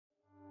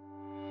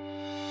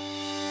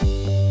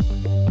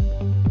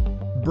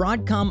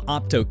Broadcom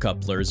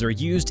optocouplers are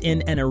used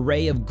in an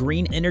array of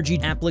green energy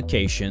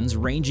applications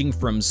ranging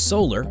from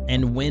solar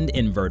and wind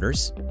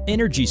inverters,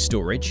 energy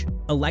storage,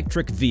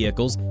 electric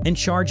vehicles, and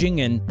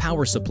charging and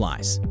power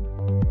supplies.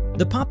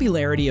 The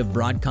popularity of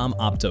Broadcom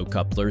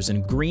optocouplers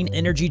in green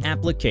energy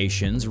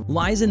applications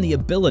lies in the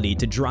ability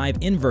to drive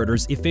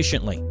inverters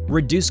efficiently,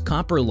 reduce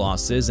copper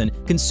losses, and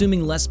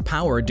consuming less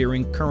power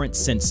during current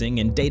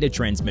sensing and data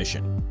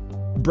transmission.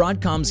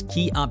 Broadcom's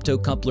key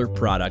optocoupler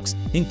products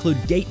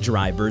include gate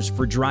drivers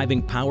for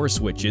driving power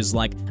switches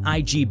like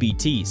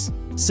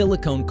IGBTs,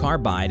 silicon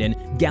carbide, and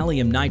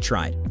gallium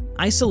nitride,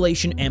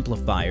 isolation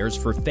amplifiers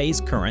for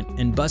phase current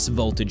and bus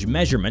voltage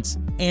measurements,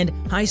 and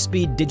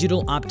high-speed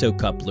digital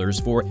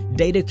optocouplers for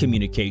data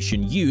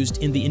communication used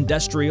in the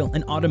industrial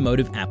and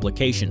automotive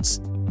applications.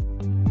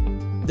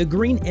 The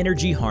green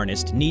energy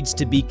harness needs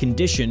to be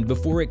conditioned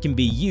before it can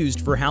be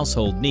used for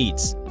household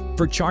needs,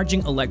 for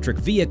charging electric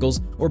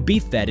vehicles, or be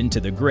fed into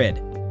the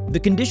grid. The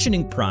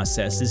conditioning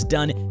process is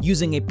done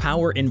using a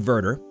power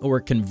inverter or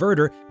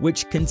converter,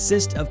 which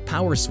consists of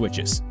power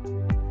switches.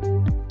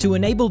 To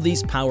enable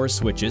these power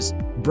switches,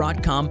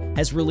 Broadcom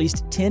has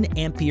released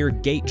 10-ampere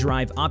gate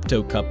drive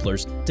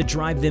optocouplers to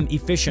drive them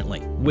efficiently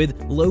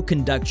with low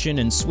conduction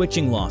and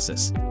switching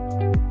losses.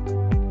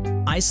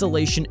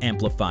 Isolation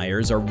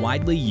amplifiers are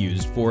widely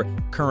used for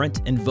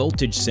current and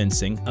voltage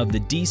sensing of the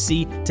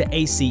DC to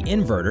AC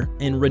inverter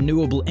in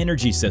renewable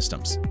energy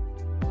systems.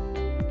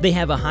 They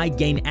have a high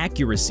gain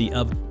accuracy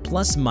of ±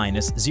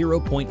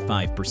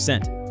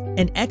 0.5%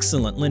 and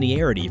excellent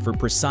linearity for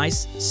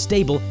precise,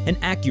 stable, and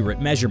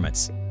accurate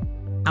measurements.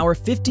 Our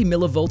 50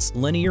 mV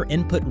linear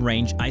input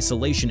range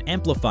isolation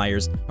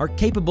amplifiers are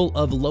capable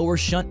of lower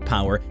shunt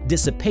power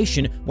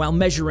dissipation while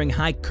measuring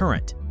high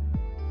current.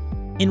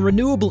 In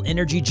renewable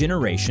energy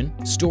generation,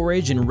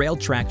 storage, and rail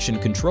traction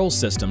control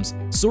systems,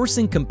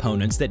 sourcing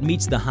components that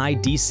meets the high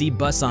DC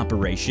bus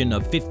operation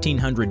of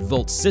 1500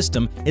 volt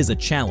system is a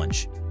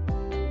challenge.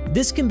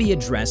 This can be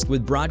addressed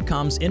with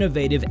Broadcom's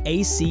innovative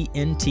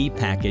ACNT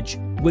package,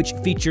 which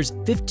features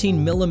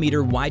 15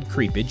 mm wide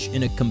creepage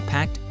in a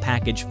compact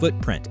package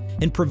footprint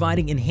and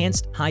providing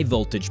enhanced high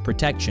voltage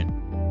protection.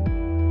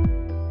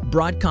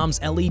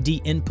 Broadcom's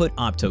LED input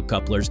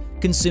optocouplers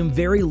consume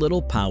very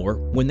little power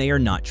when they are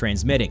not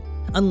transmitting,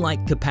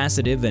 unlike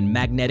capacitive and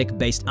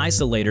magnetic-based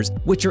isolators,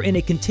 which are in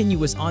a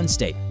continuous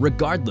on-state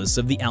regardless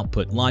of the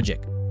output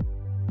logic.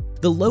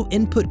 The low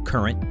input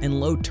current and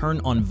low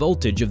turn-on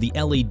voltage of the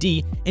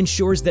LED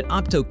ensures that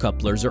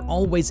optocouplers are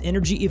always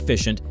energy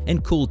efficient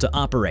and cool to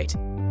operate.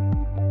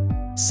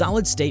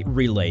 Solid-state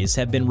relays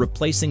have been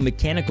replacing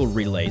mechanical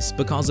relays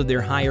because of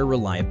their higher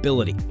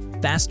reliability,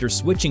 faster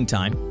switching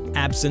time,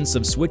 absence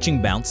of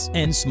switching bounce,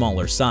 and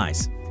smaller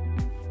size.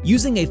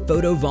 Using a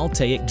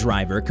photovoltaic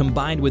driver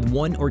combined with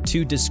 1 or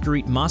 2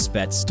 discrete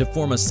MOSFETs to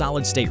form a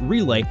solid-state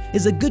relay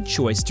is a good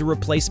choice to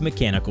replace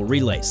mechanical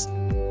relays.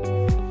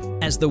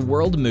 As the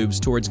world moves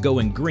towards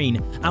going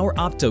green, our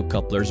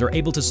optocouplers are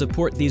able to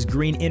support these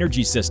green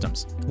energy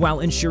systems while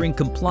ensuring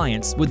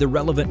compliance with the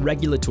relevant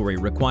regulatory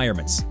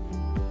requirements.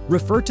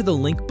 Refer to the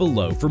link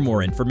below for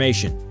more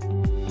information.